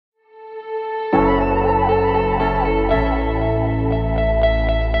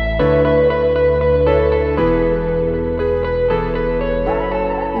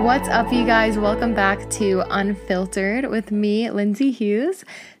What's up, you guys? Welcome back to Unfiltered with me, Lindsay Hughes.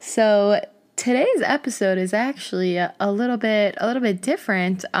 So today's episode is actually a little bit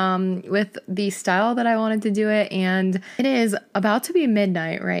different with the style that I wanted to do it, and it is about to be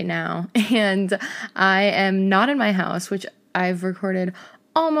midnight right now, and I am not in my house, which I've recorded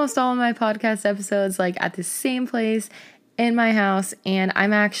almost all of my podcast episodes like at the same place in my house, and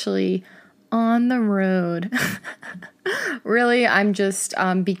I'm actually on the road. Really, I'm just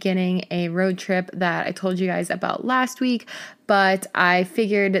beginning a road trip that I told you guys about last week, but I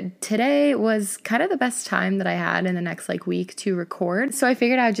figured today was kind of the best time that I had in the next week to record. So I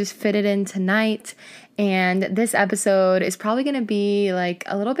figured I'd just fit it in tonight, and this episode is probably going to be a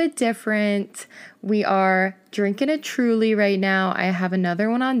little bit different. We are drinking a Truly right now. I have another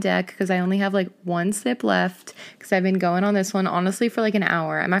one on deck because I only have one sip left because I've been going on this one honestly for an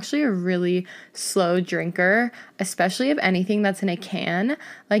hour. I'm actually a really slow drinker, especially of anything that's in a can.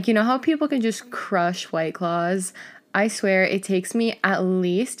 You know how people can just crush White Claws? I swear it takes me at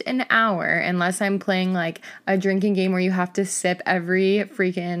least an hour, unless I'm playing a drinking game where you have to sip every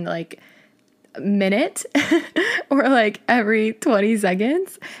freaking minute or every 20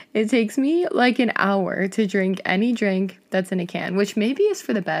 seconds. It takes me an hour to drink any drink that's in a can, which maybe is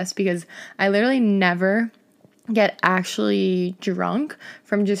for the best because I literally never get actually drunk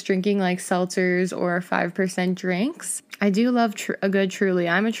from just drinking seltzers or 5% drinks. I do love a good Truly.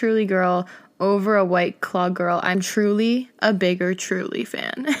 I'm a Truly girl over a White Claw girl. I'm truly a bigger Truly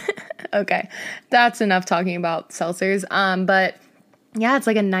fan. Okay, that's enough talking about seltzers. But yeah, it's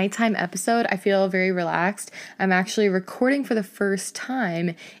a nighttime episode. I feel very relaxed. I'm actually recording for the first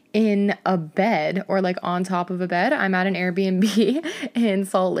time in a bed or on top of a bed. I'm at an Airbnb in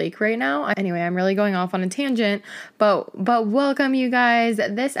Salt Lake right now. Anyway, I'm really going off on a tangent, but welcome, you guys.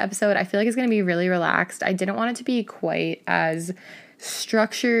 This episode I feel is going to be really relaxed. I didn't want it to be quite as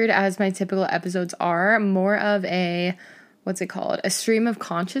structured as my typical episodes are. More of a, what's it called? A stream of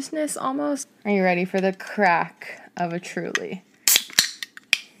consciousness almost. Are you ready for the crack of a Truly?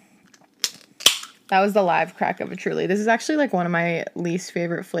 That was the live crack of a Truly. This is actually one of my least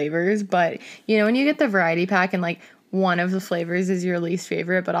favorite flavors, but you know when you get the variety pack and one of the flavors is your least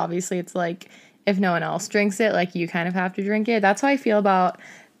favorite, but obviously it's if no one else drinks it, you kind of have to drink it. That's how I feel about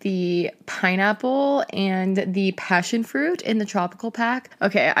the pineapple and the passion fruit in the tropical pack.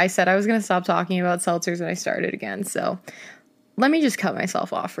 Okay, I said I was going to stop talking about seltzers and I started again, so let me just cut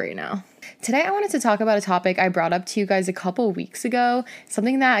myself off right now. Today I wanted to talk about a topic I brought up to you guys a couple weeks ago,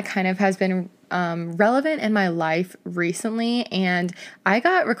 something that kind of has been relevant in my life recently, and I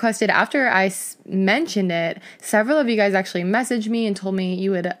got requested after I mentioned it. Several of you guys actually messaged me and told me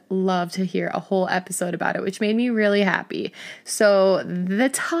you would love to hear a whole episode about it, which made me really happy. So the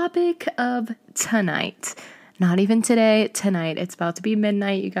topic of tonight, not even today, tonight, it's about to be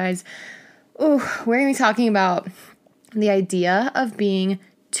midnight, you guys. We're going to be talking about the idea of being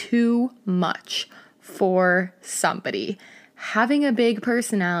too much for somebody. Having a big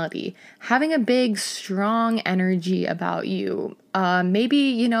personality, having a big, strong energy about you.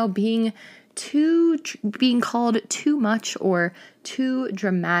 Maybe, being called too much or too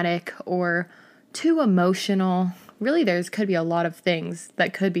dramatic or too emotional. Really, could be a lot of things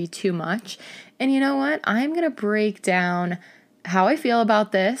that could be too much. And you know what? I'm going to break down how I feel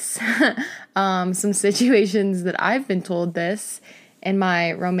about this, some situations that I've been told this in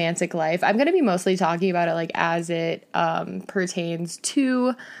my romantic life. I'm going to be mostly talking about it as it pertains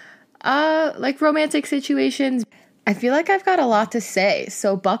to romantic situations. I feel I've got a lot to say,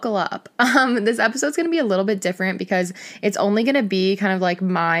 so buckle up. This episode's going to be a little bit different because it's only going to be kind of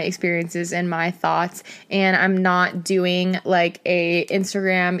my experiences and my thoughts, and I'm not doing a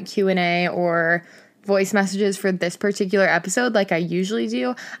Instagram Q&A or voice messages for this particular episode like I usually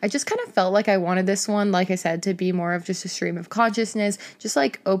do. I just kind of felt I wanted this one, like I said, to be more of just a stream of consciousness, just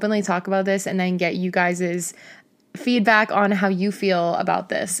openly talk about this and then get you guys' feedback on how you feel about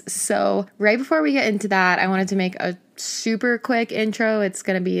this. So right before we get into that, I wanted to make a super quick intro. It's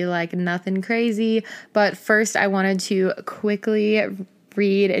going to be nothing crazy, but first I wanted to quickly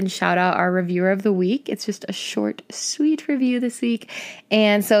read and shout out our reviewer of the week. It's just a short, sweet review this week.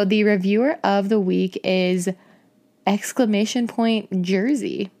 And so the reviewer of the week is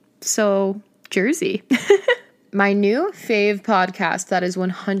Jersey. So Jersey. My new fave podcast that is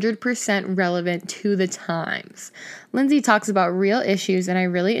 100% relevant to the times. Lindsay talks about real issues and I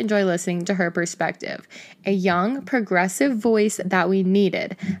really enjoy listening to her perspective. A young, progressive voice that we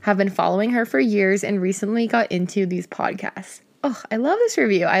needed. Have been following her for years and recently got into these podcasts. Oh, I love this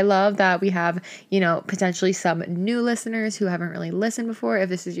review. I love that we have, potentially some new listeners who haven't really listened before. If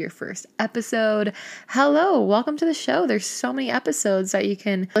this is your first episode, hello, welcome to the show. There's so many episodes that you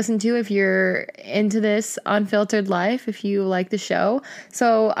can listen to if you're into this unfiltered life, if you like the show.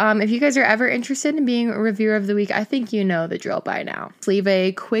 So if you guys are ever interested in being a reviewer of the week, I think you know the drill by now. Leave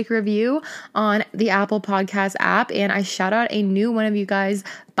a quick review on the Apple Podcast app, and I shout out a new one of you guys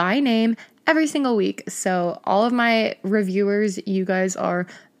by name every single week. So all of my reviewers, you guys are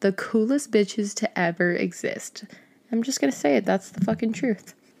the coolest bitches to ever exist. I'm just gonna say it. That's the fucking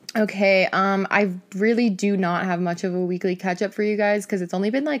truth. Okay, I really do not have much of a weekly catch up for you guys because it's only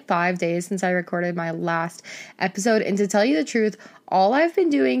been like 5 days since I recorded my last episode. And to tell you the truth, all I've been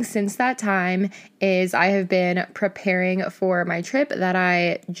doing since that time is I have been preparing for my trip that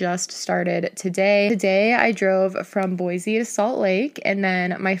I just started today. Today, I drove from Boise to Salt Lake, and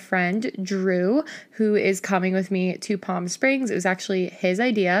then my friend Drew, who is coming with me to Palm Springs, it was actually his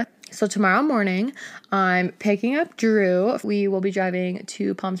idea. So tomorrow morning, I'm picking up Drew. We will be driving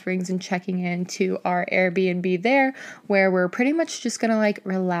to Palm Springs and checking into our Airbnb there, where we're pretty much just gonna like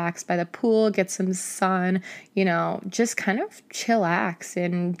relax by the pool, get some sun, just kind of chillax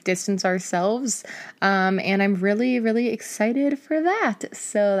and distance ourselves. And I'm really, really excited for that.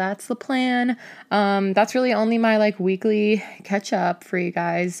 So that's the plan. That's really only my like weekly catch up for you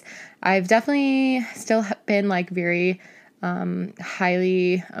guys. I've definitely still been like very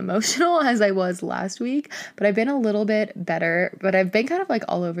highly emotional as I was last week, but I've been a little bit better, but I've been kind of like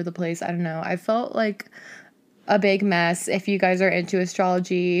all over the place. I don't know. I felt like a big mess. If you guys are into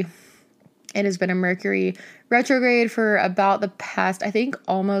astrology, it has been a Mercury retrograde for about the past, I think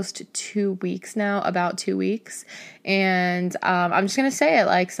almost 2 weeks now, about 2 weeks. And I'm just going to say it,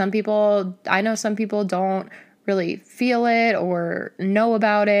 like I know some people don't really feel it or know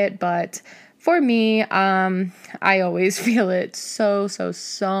about it, but for me, I always feel it so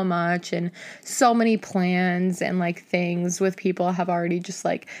much, and so many plans and like things with people have already just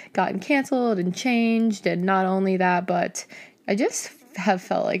like gotten canceled and changed. And not only that, but I just have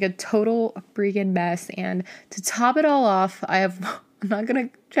felt like a total freaking mess. And to top it all off, I'm not going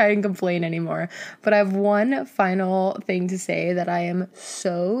to try and complain anymore, but I have one final thing to say that I am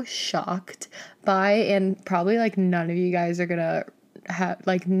so shocked by, and probably like none of you guys are going to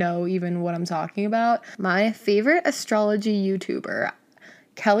know even what I'm talking about. My favorite astrology YouTuber,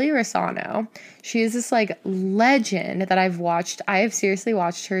 Kelly Rosano, she is this like legend that I've watched. I have seriously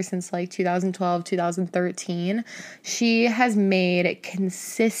watched her since like 2012, 2013. She has made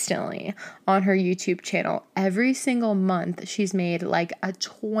consistently on her YouTube channel every single month. She's made like a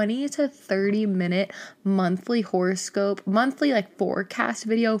 20 to 30 minute monthly horoscope, monthly like forecast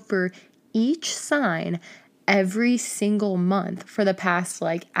video for each sign every single month for the past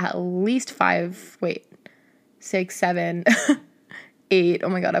like at least 6, 7, 8. Oh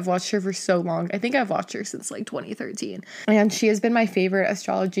my God, I've watched her for so long. I think I've watched her since like 2013. And she has been my favorite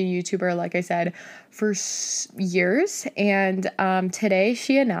astrology YouTuber, like I said, for years. And today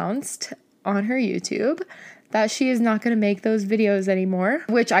she announced on her YouTube that she is not going to make those videos anymore,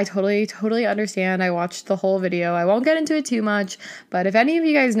 which I totally understand. I watched the whole video. I won't get into it too much, but if any of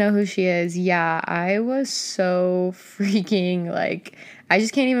you guys know who she is, yeah, I was so freaking like, I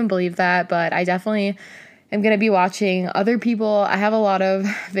just can't even believe that, but I definitely am going to be watching other people. I have a lot of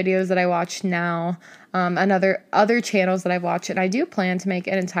videos that I watch now, other channels that I've watched, and I do plan to make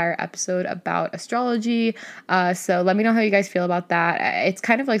an entire episode about astrology. So let me know how you guys feel about that. It's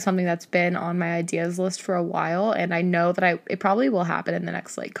kind of like something that's been on my ideas list for a while, and I know that it probably will happen in the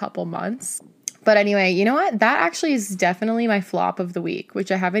next like couple months. But anyway, you know what? That actually is definitely my flop of the week, which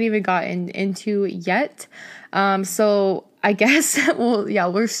I haven't even gotten into yet. So I guess,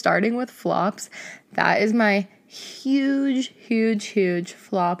 we're starting with flops. That is my huge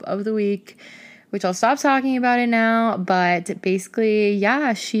flop of the week, which I'll stop talking about it now. But basically,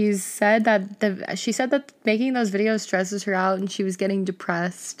 yeah, she said that making those videos stresses her out and she was getting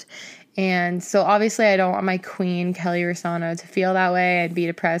depressed. And so obviously I don't want my queen, Kelly Rosano, to feel that way and be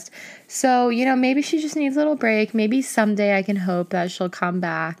depressed. So, maybe she just needs a little break. Maybe someday I can hope that she'll come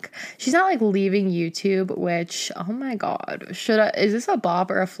back. She's not like leaving YouTube, which, oh my God, is this a bop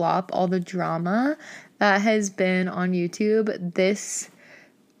or a flop? All the drama that has been on YouTube this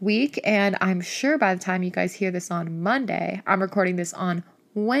week. And I'm sure by the time you guys hear this on Monday, I'm recording this on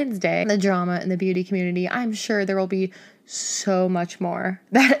Wednesday, the drama in the beauty community, I'm sure there will be so much more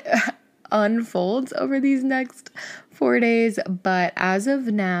that unfolds over these next 4 days. But as of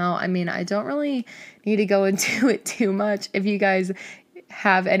now, I mean, I don't really need to go into it too much. If you guys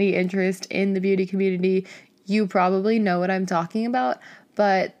have any interest in the beauty community, you probably know what I'm talking about.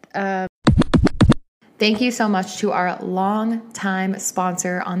 But Thank you so much to our long-time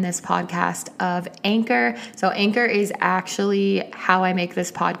sponsor on this podcast of Anchor. So Anchor is actually how I make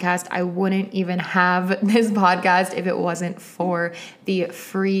this podcast. I wouldn't even have this podcast if it wasn't for the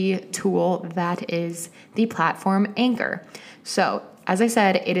free tool that is the platform Anchor. So as I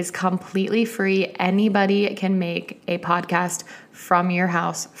said, it is completely free. Anybody can make a podcast from your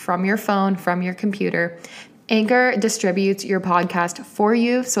house, from your phone, from your computer. Anchor distributes your podcast for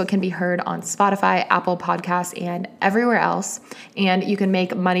you so it can be heard on Spotify, Apple Podcasts, and everywhere else. And you can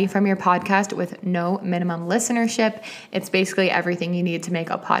make money from your podcast with no minimum listenership. It's basically everything you need to make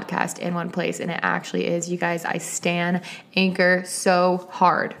a podcast in one place, and it actually is. You guys, I stan Anchor so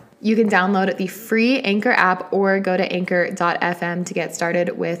hard. You can download the free Anchor app or go to anchor.fm to get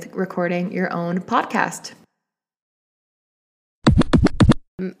started with recording your own podcast.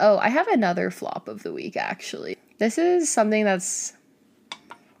 Oh, I have another flop of the week, actually. This is something that's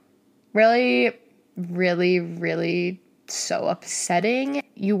really, really, really so upsetting.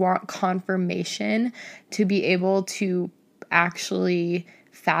 You want confirmation to be able to actually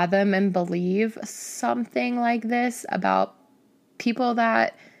fathom and believe something like this about people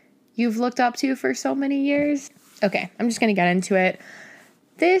that you've looked up to for so many years. Okay, I'm just going to get into it.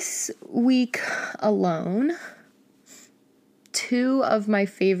 This week alone, two of my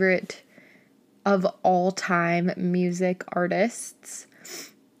favorite of all time music artists,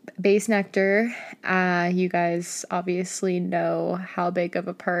 Bassnectar, you guys obviously know how big of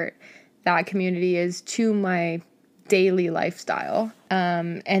a part that community is to my daily lifestyle.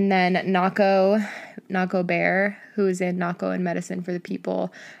 And then Nahko Bear, who is in Nahko and Medicine for the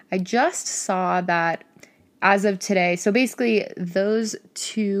People. I just saw that as of today, so basically those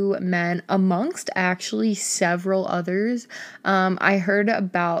two men, amongst actually several others, I heard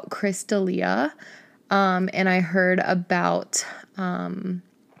about Chris D'Elia, and I heard about,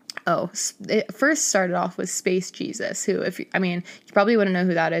 it first started off with Space Jesus, who, you probably wouldn't know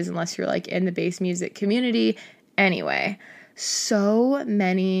who that is unless you're like in the bass music community. Anyway, so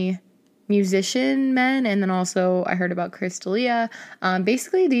many musician men, and then also I heard about Chris D'Elia.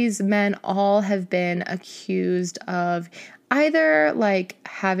 Basically, these men all have been accused of either like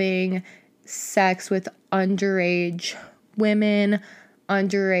having sex with underage women,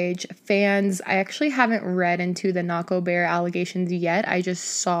 underage fans. I actually haven't read into the Nahko Bear allegations yet. I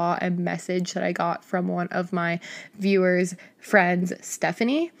just saw a message that I got from one of my viewers' friends,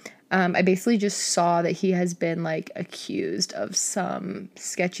 Stephanie. I basically just saw that he has been like accused of some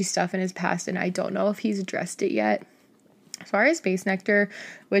sketchy stuff in his past, and I don't know if he's addressed it yet. As far as Bassnectar,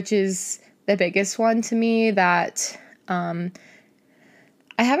 which is the biggest one to me, that I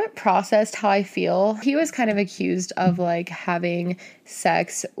haven't processed how I feel. He was kind of accused of like having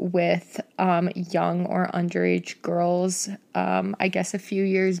sex with young or underage girls, I guess a few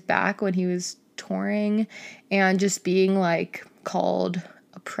years back when he was touring, and just being like called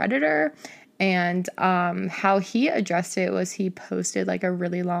a predator. And how he addressed it was he posted like a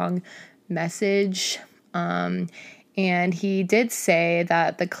really long message, and he did say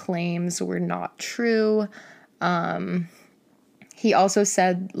that the claims were not true. He also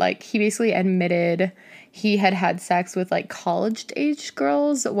said, like, he basically admitted he had sex with like college-aged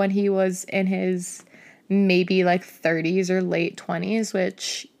girls when he was in his maybe like 30s or late 20s,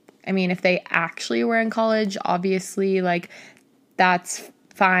 which, I mean, if they actually were in college, obviously like that's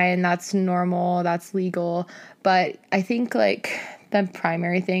fine, that's normal, that's legal. But I think like the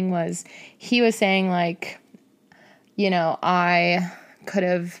primary thing was he was saying like, I could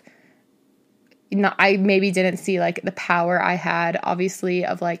have, I maybe didn't see like the power I had, obviously,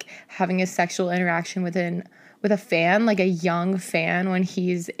 of like having a sexual interaction with a fan, like a young fan, when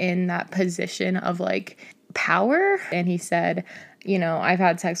he's in that position of like power. And he said, I've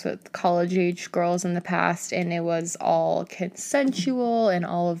had sex with college-age girls in the past, and it was all consensual, and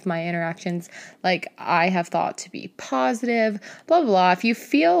all of my interactions, like, I have thought to be positive, blah, blah, blah. If you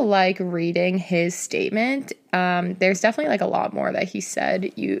feel like reading his statement, there's definitely, like, a lot more that he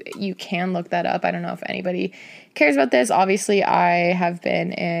said. You can look that up. I don't know if anybody cares about this. Obviously, I have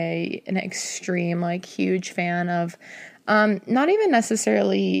been an extreme, like, huge fan of, not even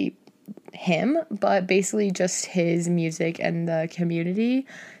necessarily him, but basically just his music and the community.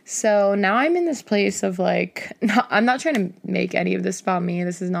 So now I'm in this place of like, I'm not trying to make any of this about me.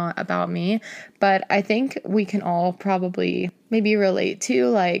 This is not about me, but I think we can all probably maybe relate to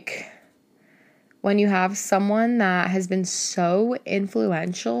like when you have someone that has been so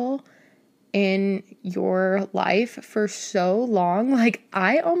influential in your life for so long. Like,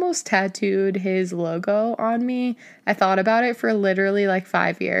 I almost tattooed his logo on me. I thought about it for literally like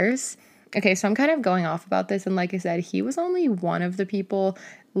 5 years. okay, so I'm kind of going off about this. And like I said, he was only one of the people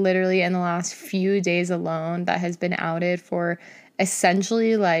literally in the last few days alone that has been outed for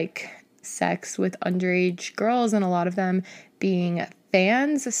essentially like sex with underage girls, and a lot of them being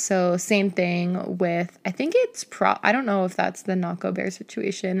fans. So same thing with, I think it's I don't know if that's the Nako Bear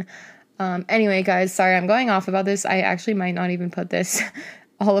situation. Anyway, guys, sorry, I'm going off about this. I actually might not even put this,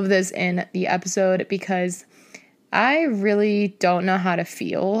 all of this in the episode, because I really don't know how to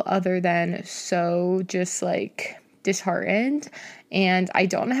feel other than so just like disheartened, and I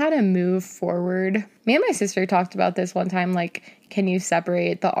don't know how to move forward. Me and my sister talked about this one time, like, can you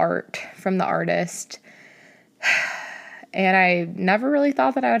separate the art from the artist? And I never really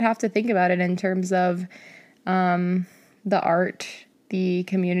thought that I would have to think about it in terms of the art, the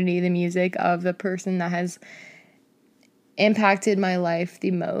community, the music of the person that has impacted my life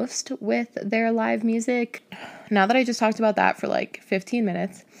the most with their live music. Now that I just talked about that for like 15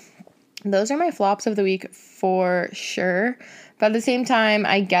 minutes, those are my flops of the week for sure. But at the same time,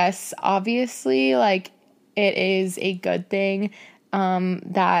 I guess obviously like it is a good thing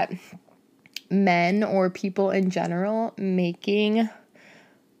that men or people in general making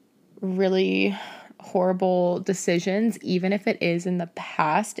really horrible decisions, even if it is in the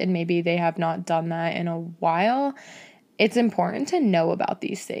past and maybe they have not done that in a while, it's important to know about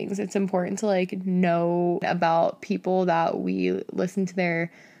these things. It's important to like know about people that we listen to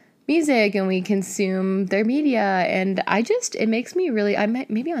their music and we consume their media. And it makes me really,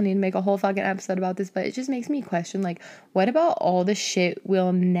 maybe I'll need to make a whole fucking episode about this, but it just makes me question, like, what about all the shit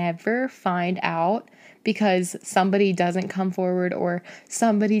we'll never find out because somebody doesn't come forward or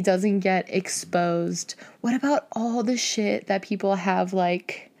somebody doesn't get exposed? What about all the shit that people have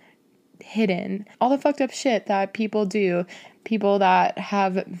like hidden, all the fucked up shit that people do, people that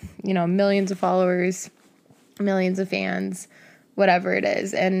have, millions of followers, millions of fans, whatever it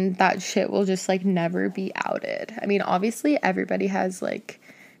is, and that shit will just like never be outed. I mean, obviously everybody has like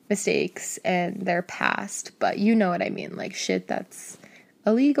mistakes and their past, but you know what I mean, like shit that's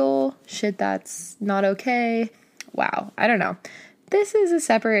illegal, shit that's not okay. Wow, I don't know. This is a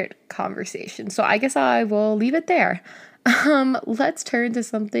separate conversation, so I guess I will leave it there. Let's turn to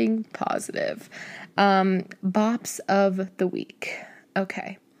something positive. Bops of the week.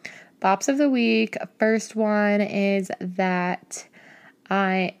 Okay. Bops of the week. First one is that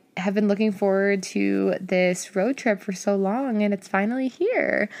I have been looking forward to this road trip for so long and it's finally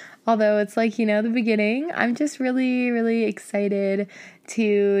here. Although it's like, the beginning, I'm just really, really excited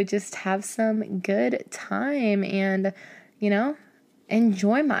to just have some good time and,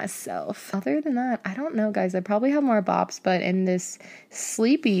 enjoy myself. Other than that, I don't know, guys. I probably have more bops, but in this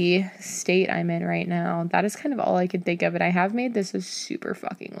sleepy state I'm in right now, that is kind of all I can think of. And I have made this a super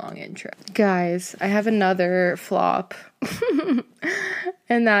fucking long intro. Guys, I have another flop.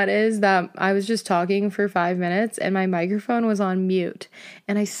 And that is that I was just talking for 5 minutes and my microphone was on mute.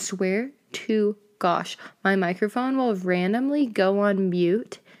 And I swear to gosh, my microphone will randomly go on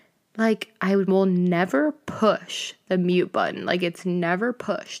mute. Like, I will never push the mute button. Like, it's never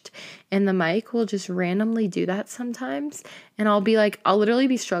pushed. And the mic will just randomly do that sometimes. And I'll literally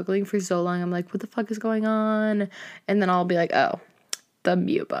be struggling for so long. I'm like, what the fuck is going on? And then I'll be like, oh, the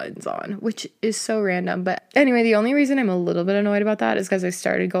mute button's on, which is so random. But anyway, the only reason I'm a little bit annoyed about that is because I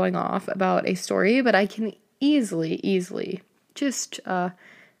started going off about a story. But I can easily just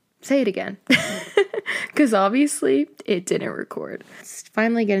say it again. Because obviously it didn't record. Let's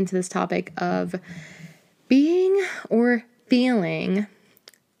finally get into this topic of being or feeling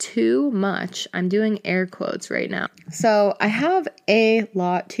too much. I'm doing air quotes right now. So I have a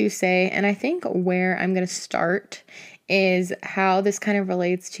lot to say, and I think where I'm going to start is how this kind of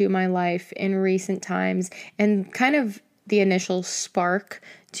relates to my life in recent times and kind of the initial spark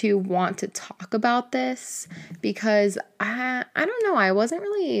to want to talk about this, because I don't know,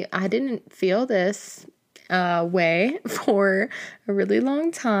 I didn't feel this way for a really long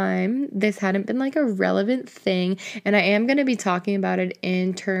time. This hadn't been like a relevant thing, and I am going to be talking about it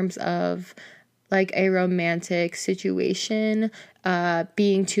in terms of like a romantic situation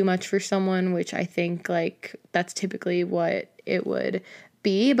being too much for someone, which I think like that's typically what it would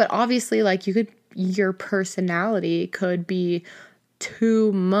be. But obviously, like your personality could be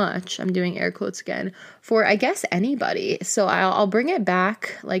too much, I'm doing air quotes again, for I guess anybody. So I'll bring it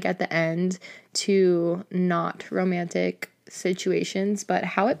back like at the end to not romantic situations, but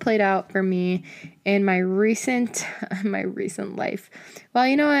how it played out for me in my recent life. Well,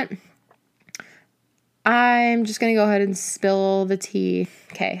 you know what? I'm just going to go ahead and spill the tea.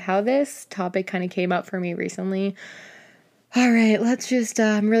 Okay, how this topic kind of came up for me recently All right, let's just,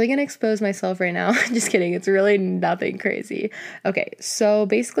 I'm really gonna expose myself right now. Just kidding, it's really nothing crazy. Okay, so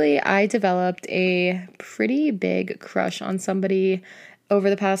basically, I developed a pretty big crush on somebody over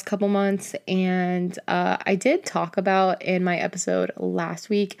the past couple months, and I did talk about in my episode last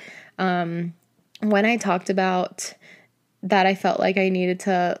week when I talked about that I felt like I needed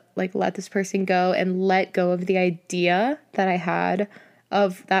to like let this person go and let go of the idea that I had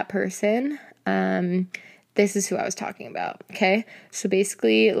of that person. This is who I was talking about. Okay. So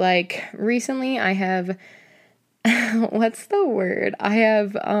basically, like recently I have, what's the word?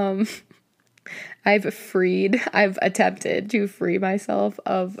 I've attempted to free myself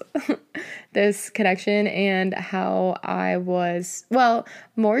of this connection and how I was, well,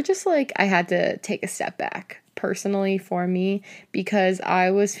 more just like I had to take a step back personally for me because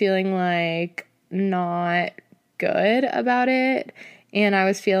I was feeling like not good about it and I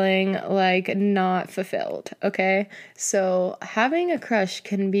was feeling like not fulfilled, okay? So having a crush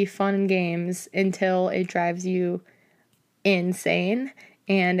can be fun and games until it drives you insane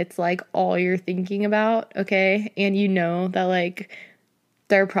and it's like all you're thinking about, okay? And you know that like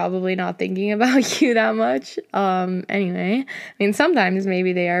they're probably not thinking about you that much. Anyway, I mean sometimes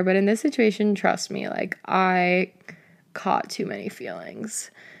maybe they are, but in this situation, trust me, like I caught too many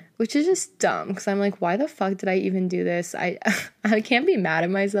feelings, which is just dumb because I'm like, why the fuck did I even do this? I I can't be mad at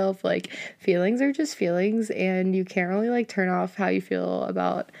myself. Like feelings are just feelings and you can't really like turn off how you feel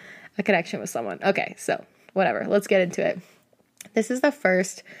about a connection with someone. Okay, so whatever, let's get into it. This is the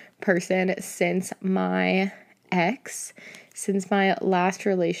first person since my ex, since my last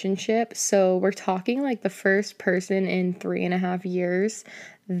relationship. So we're talking like the first person in 3.5 years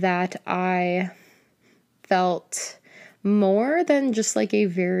that I felt more than just like a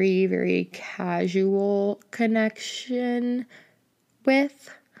very, very casual connection with.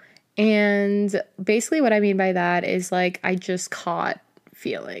 And basically, what I mean by that is like I just caught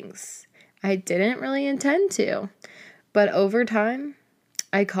feelings. I didn't really intend to. But over time,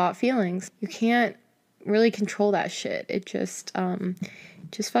 I caught feelings. You can't really control that shit. It just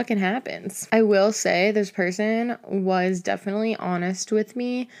fucking happens. I will say this person was definitely honest with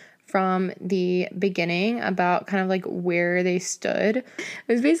me from the beginning about kind of like where they stood. It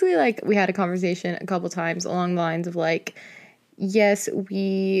was basically like we had a conversation a couple times along the lines of like, yes,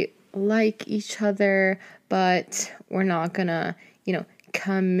 we like each other, but we're not gonna,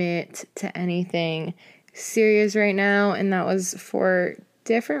 commit to anything serious right now. And that was for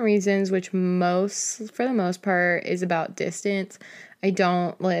different reasons, which for the most part, is about distance. I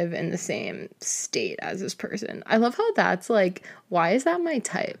don't live in the same state as this person. I love how that's like, why is that my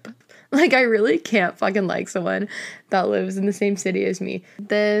type? Like, I really can't fucking like someone that lives in the same city as me.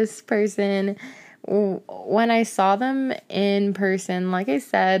 This person, when I saw them in person, like I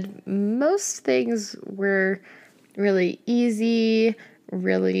said, most things were really easy,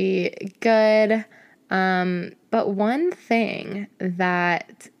 really good. But one thing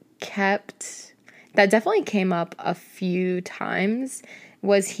that definitely came up a few times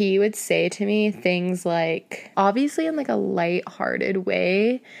was he would say to me things like, obviously in like a light-hearted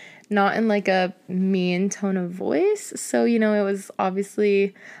way, not in like a mean tone of voice. So, it was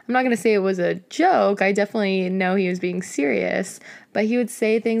obviously, I'm not going to say it was a joke. I definitely know he was being serious, but he would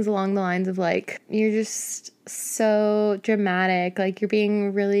say things along the lines of like, you're just so dramatic. Like you're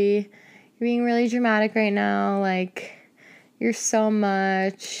being really dramatic right now. Like you're so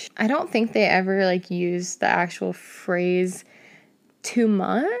much. I don't think they ever like used the actual phrase too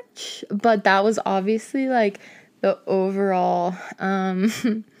much, but that was obviously like the overall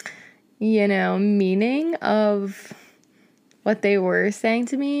meaning of what they were saying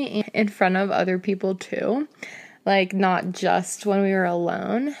to me in front of other people too, like not just when we were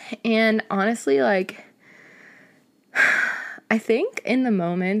alone. And honestly, like I think in the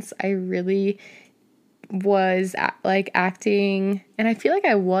moments I really was like acting, and I feel like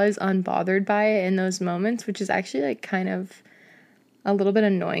I was unbothered by it in those moments, which is actually like kind of a little bit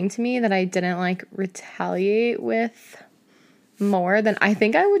annoying to me that I didn't like retaliate with more than I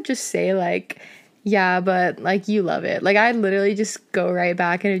think I would just say like, yeah, but like you love it. Like I'd literally just go right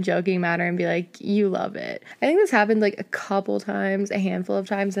back in a joking manner and be like, you love it. I think this happened like a couple times, a handful of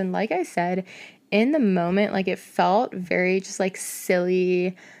times, and like I said, in the moment, like it felt very just like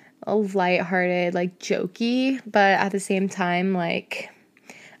silly, lighthearted, like jokey, but at the same time, like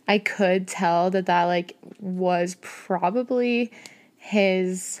I could tell that like was probably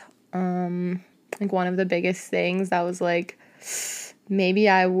his like one of the biggest things that was like, maybe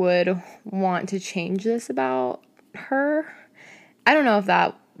I would want to change this about her. I don't know if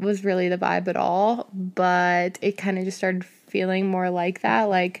that was really the vibe at all, but it kind of just started feeling more like that.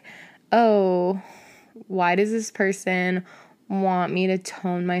 Like, oh, why does this person want me to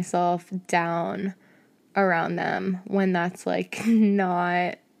tone myself down around them when that's like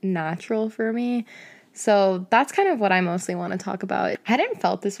not natural for me? So that's kind of what I mostly want to talk about. I hadn't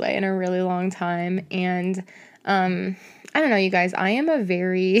felt this way in a really long time, and I don't know, you guys, I am a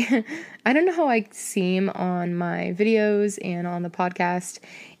very I don't know how I seem on my videos and on the podcast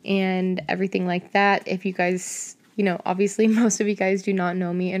and everything like that. If you guys, obviously most of you guys do not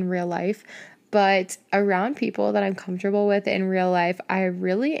know me in real life, but around people that I'm comfortable with in real life, I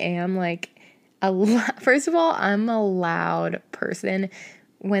really am like first of all, I'm a loud person.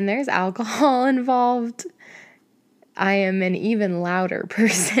 When there's alcohol involved, I am an even louder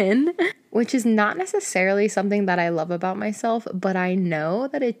person, which is not necessarily something that I love about myself, but I know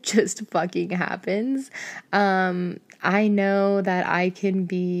that it just fucking happens. I know that I can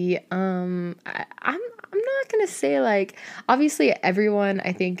be, I'm not gonna say like, obviously everyone,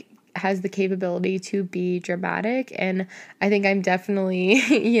 I think, has the capability to be dramatic, and I think I'm definitely,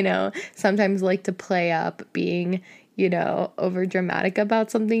 sometimes like to play up being, over dramatic about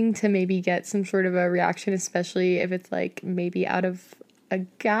something to maybe get some sort of a reaction, especially if it's like maybe out of a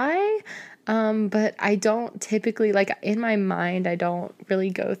guy. But I don't typically, like in my mind, I don't really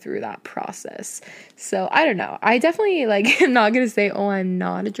go through that process. So I don't know. I definitely like, I'm not going to say, oh, I'm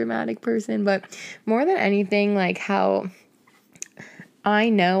not a dramatic person, but more than anything, like how I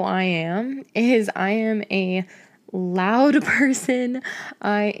know I am a loud person.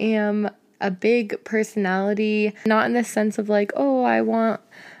 I am a big personality, not in the sense of like, oh, I want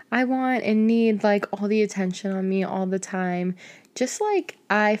and need like all the attention on me all the time. Just like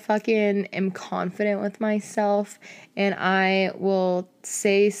I fucking am confident with myself, and I will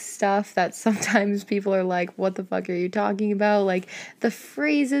say stuff that sometimes people are like, what the fuck are you talking about? Like the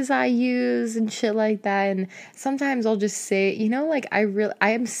phrases I use and shit like that. And sometimes I'll just say, like I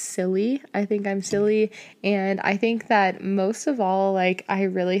am silly. I think I'm silly. And I think that most of all, like I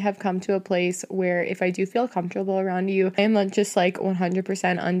really have come to a place where if I do feel comfortable around you, I am just like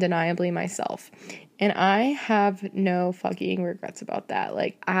 100% undeniably myself. And I have no fucking regrets about that.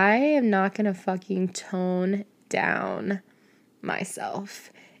 Like, I am not gonna fucking tone down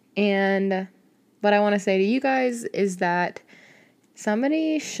myself. And what I want to say to you guys is that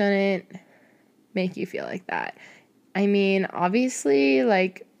somebody shouldn't make you feel like that. I mean, obviously,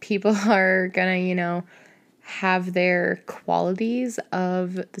 like, people are gonna, have their qualities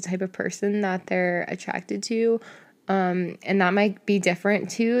of the type of person that they're attracted to. And that might be different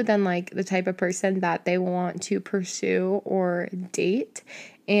too than like the type of person that they want to pursue or date.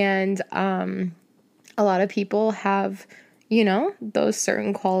 And a lot of people have, those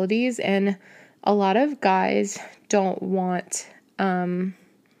certain qualities, and a lot of guys don't want like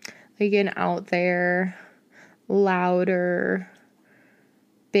an out there, louder,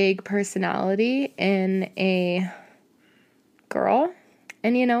 big personality in a girl.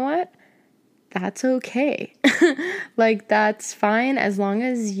 And you know what? That's okay. Like, that's fine as long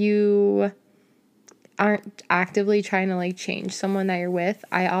as you aren't actively trying to like change someone that you're with.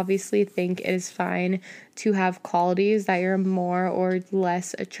 I obviously think it is fine to have qualities that you're more or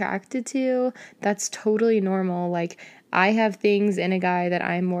less attracted to. That's totally normal. Like, I have things in a guy that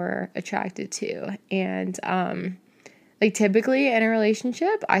I'm more attracted to. And like typically in a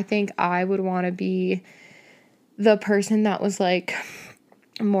relationship, I think I would want to be the person that was like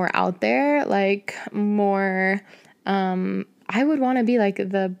more out there, like more, I would want to be like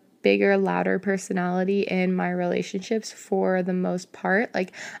the bigger, louder personality in my relationships for the most part.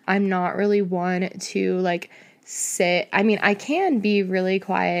 Like, I'm not really one to like sit. I mean, I can be really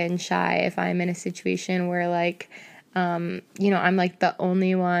quiet and shy if I'm in a situation where like, I'm like the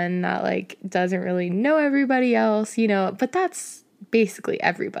only one that like doesn't really know everybody else, but that's basically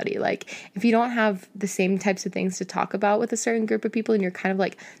everybody. Like, if you don't have the same types of things to talk about with a certain group of people and you're kind of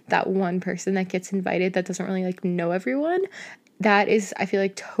like that one person that gets invited that doesn't really like know everyone, that is, I feel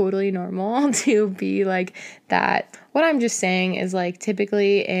like, totally normal to be like that. What I'm just saying is like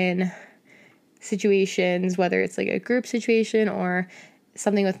typically in situations, whether it's like a group situation or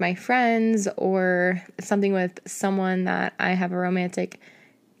something with my friends or something with someone that I have a romantic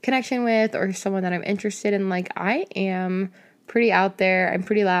connection with or someone that I'm interested in, like I am pretty out there. I'm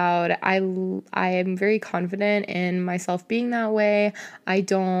pretty loud. I am very confident in myself being that way. I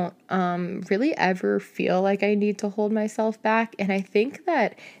don't really ever feel like I need to hold myself back. And I think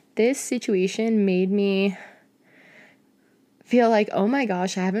that this situation made me feel like, oh my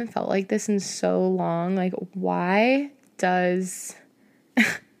gosh, I haven't felt like this in so long. Like, why does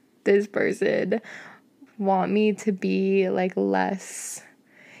this person want me to be like less,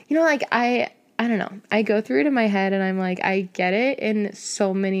 like I don't know. I go through it in my head and I'm like, I get it in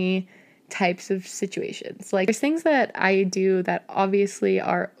so many types of situations. Like, there's things that I do that obviously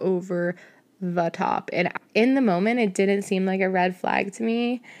are over the top. And in the moment, it didn't seem like a red flag to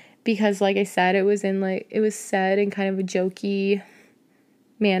me because, like I said, it was said in kind of a jokey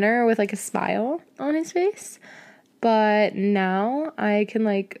manner with like a smile on his face. But now I can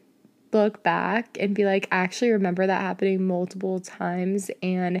like look back and be like, I actually remember that happening multiple times.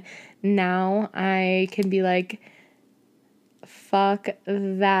 And now I can be like, fuck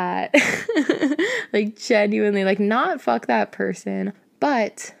that. Like, genuinely, like, not fuck that person,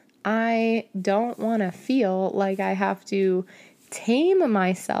 but I don't want to feel like I have to tame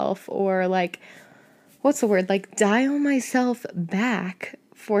myself or like, what's the word? Like, dial myself back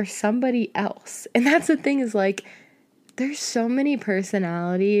for somebody else. And that's the thing, is like, there's so many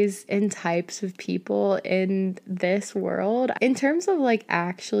personalities and types of people in this world. In terms of like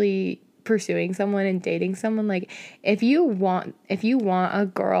actually pursuing someone and dating someone, like if you want a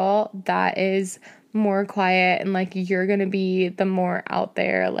girl that is more quiet and like you're gonna be the more out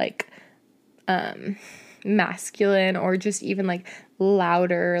there, like masculine, or just even like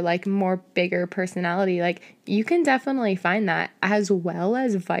louder, like more bigger personality, like you can definitely find that, as well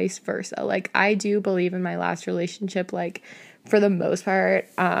as vice versa. Like, I do believe in my last relationship, like for the most part,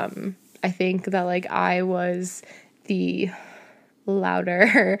 I think that like I was the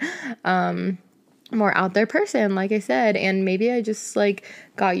louder more out there person, like I said, and maybe I just like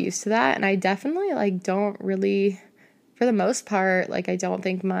got used to that. And I definitely like don't really, for the most part, like I don't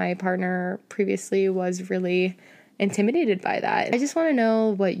think my partner previously was really intimidated by that. I just want to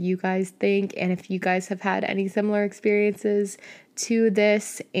know what you guys think and if you guys have had any similar experiences to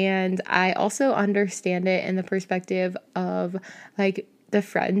this. And I also understand it in the perspective of like the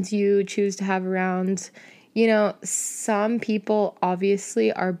friends you choose to have around. You know, some people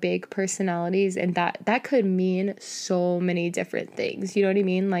obviously are big personalities, and that could mean so many different things. You know what I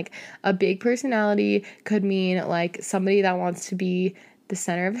mean? Like, a big personality could mean like somebody that wants to be the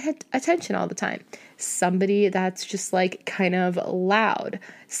center of attention all the time. Somebody that's just like kind of loud.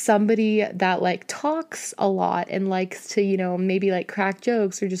 Somebody that like talks a lot and likes to, you know, maybe like crack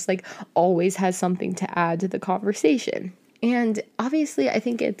jokes or just like always has something to add to the conversation. And obviously, I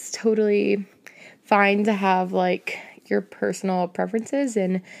think it's totally fine to have like your personal preferences,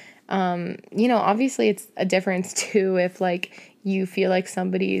 and you know, obviously it's a difference too if like you feel like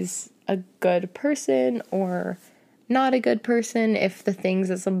somebody's a good person or not a good person, if the things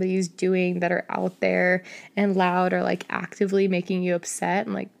that somebody's doing that are out there and loud are like actively making you upset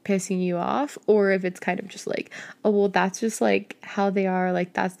and like pissing you off, or if it's kind of just like, oh well, that's just like how they are,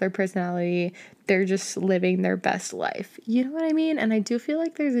 like that's their personality, they're just living their best life. You know what I mean? And I do feel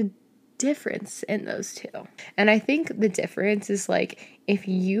like there's a difference in those two. And I think the difference is like, if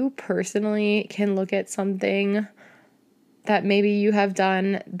you personally can look at something that maybe you have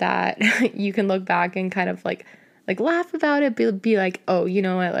done that you can look back and kind of like laugh about it, be like, oh, you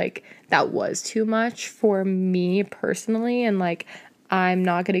know what, like that was too much for me personally, and like I'm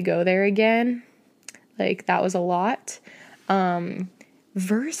not gonna go there again, like that was a lot,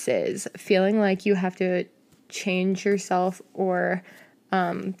 versus feeling like you have to change yourself or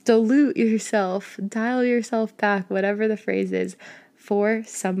dilute yourself, dial yourself back, whatever the phrase is, for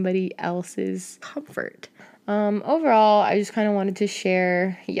somebody else's comfort. Overall, I just kind of wanted to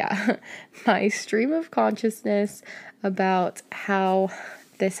share, my stream of consciousness about how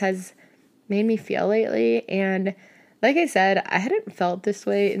this has made me feel lately. And like I said, I hadn't felt this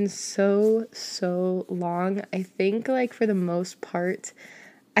way in so long. I think like for the most part,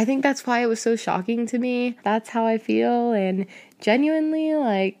 I think that's why it was so shocking to me. That's how I feel. And genuinely,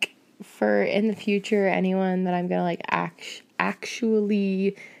 like, for in the future, anyone that I'm gonna like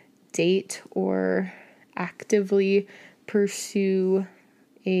actually date or actively pursue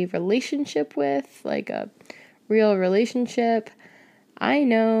a relationship with, like a real relationship, I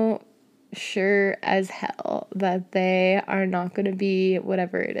know sure as hell that they are not going to be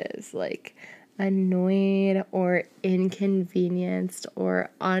whatever it is, like annoyed or inconvenienced or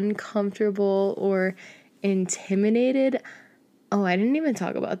uncomfortable or intimidated. Oh, I didn't even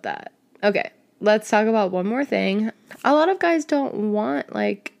talk about that. Okay, let's talk about one more thing. A lot of guys don't want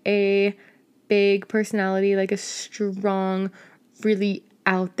like a big personality, like a strong, really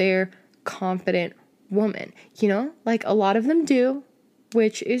out there, confident woman. You know, like a lot of them do,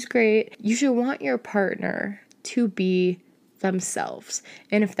 which is great. You should want your partner to be themselves.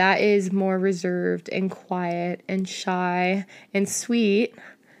 And if that is more reserved and quiet and shy and sweet,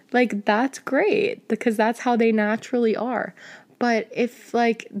 like that's great, because that's how they naturally are. But if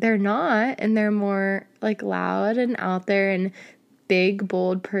like they're not, and they're more like loud and out there, and big,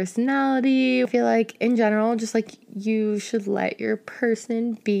 bold personality. I feel like in general, just like you should let your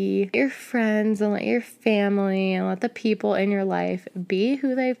person be your friends and let your family and let the people in your life be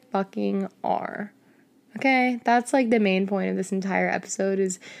who they fucking are. Okay? That's like the main point of this entire episode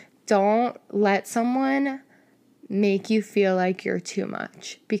is don't let someone make you feel like you're too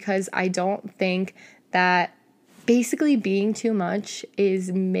much, because I don't think that basically being too much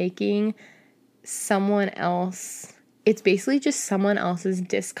is making someone else, it's basically just someone else's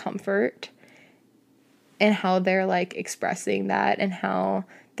discomfort and how they're like expressing that and how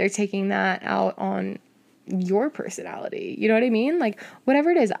they're taking that out on your personality. You know what I mean? Like whatever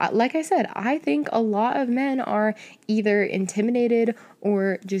it is, like I said, I think a lot of men are either intimidated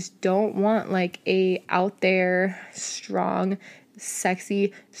or just don't want like a out there, strong,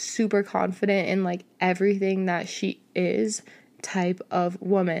 sexy, super confident in like everything that she is type of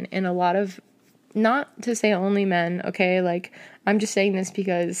woman. And a lot of, not to say only men, okay? Like I'm just saying this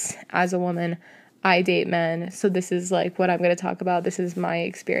because as a woman, I date men, so this is like what I'm going to talk about. This is my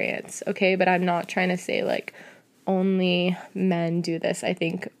experience, okay? But I'm not trying to say like only men do this. I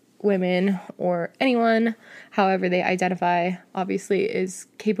think women or anyone, however they identify, obviously is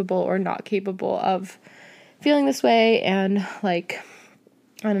capable or not capable of feeling this way. And like,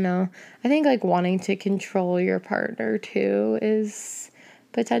 I don't know, I think like wanting to control your partner too is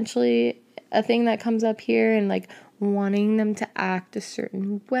potentially a thing that comes up here, and like wanting them to act a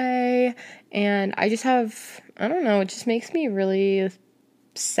certain way. And I just have, I don't know, it just makes me really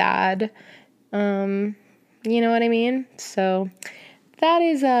sad. You know what I mean? So that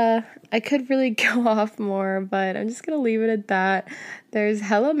is, I could really go off more, but I'm just going to leave it at that. There's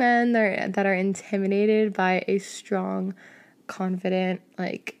hella men that are intimidated by a strong, confident,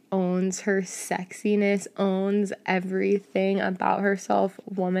 like owns her sexiness, owns everything about herself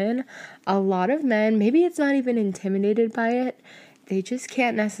woman. A lot of men, maybe it's not even intimidated by it, they just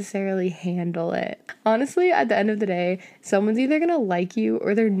can't necessarily handle it. Honestly, at the end of the day, someone's either gonna like you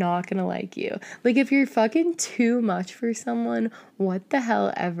or they're not gonna like you. Like if you're fucking too much for someone, what the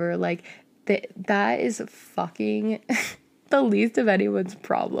hell ever, like that is fucking the least of anyone's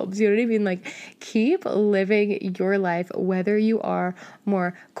problems. You know what I mean? Like, keep living your life, whether you are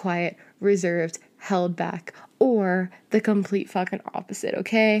more quiet, reserved, held back, or the complete fucking opposite,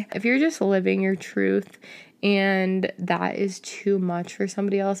 okay? If you're just living your truth and that is too much for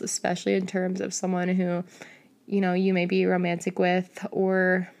somebody else, especially in terms of someone who, you know, you may be romantic with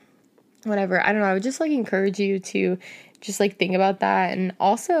or whatever, I don't know, I would just like encourage you to just like think about that. And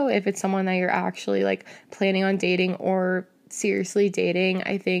also if it's someone that you're actually like planning on dating or seriously dating,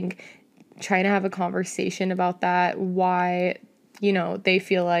 I think trying to have a conversation about that, why, you know, they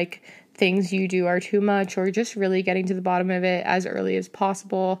feel like things you do are too much, or just really getting to the bottom of it as early as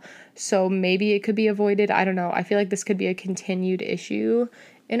possible. So maybe it could be avoided. I don't know. I feel like this could be a continued issue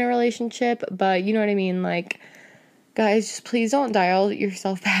in a relationship, but you know what I mean? Like, guys, just please don't dial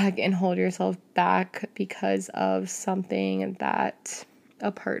yourself back and hold yourself back because of something that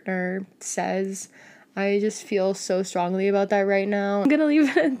a partner says. I just feel so strongly about that right now. I'm gonna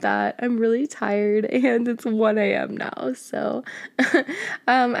leave it at that. I'm really tired and it's 1 a.m. now. So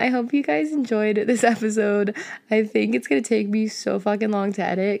I hope you guys enjoyed this episode. I think it's gonna take me so fucking long to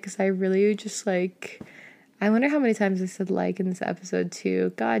edit because I really just like, I wonder how many times I said like in this episode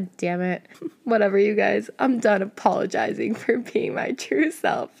too. God damn it. Whatever, you guys. I'm done apologizing for being my true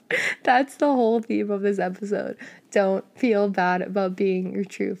self. That's the whole theme of this episode. Don't feel bad about being your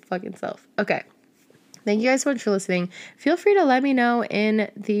true fucking self. Okay. Thank you guys so much for listening. Feel free to let me know in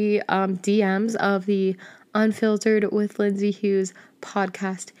the DMs of the Unfiltered with Lindsay Hughes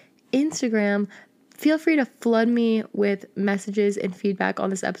podcast Instagram. Feel free to flood me with messages and feedback on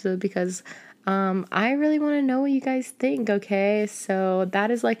this episode because I really want to know what you guys think, okay? So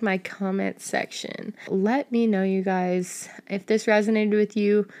that is like my comment section. Let me know, you guys. If this resonated with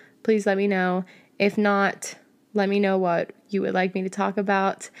you, please let me know. If not, let me know what you would like me to talk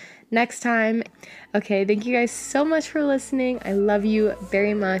about next time. Okay, thank you guys so much for listening. I love you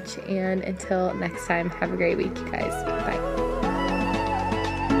very much. And until next time, have a great week, you guys. Bye.